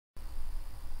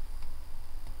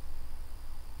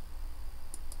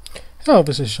Hello,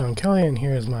 this is Sean Kelly, and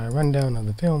here is my rundown of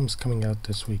the films coming out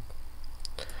this week.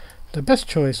 The best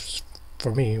choice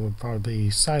for me would probably be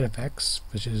Side Effects,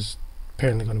 which is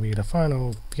apparently going to be the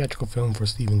final theatrical film for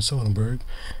Steven Soderbergh.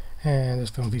 And this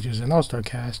film features an all-star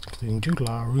cast, including Jude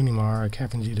Law, Rooney Mara,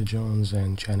 Catherine Zeta-Jones,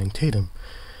 and Channing Tatum.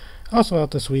 Also out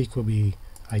this week will be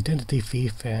Identity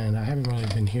Thief, and I haven't really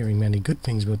been hearing many good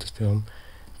things about this film.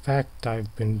 In fact,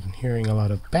 I've been hearing a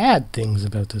lot of bad things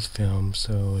about this film,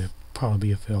 so it'll probably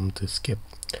be a film to skip.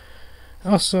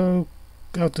 Also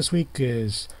out this week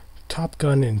is Top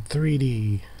Gun in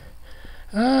 3D.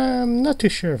 I'm not too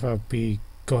sure if I'll be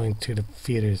going to the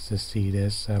theaters to see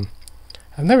this.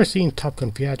 I've never seen Top Gun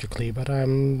theatrically, but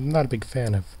I'm not a big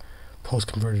fan of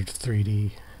post-converted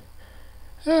 3D.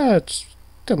 It's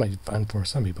still might be fun for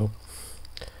some people.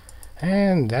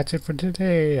 And that's it for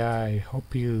today. I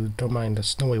hope you don't mind the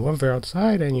snowy weather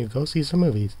outside and you go see some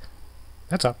movies.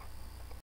 That's all.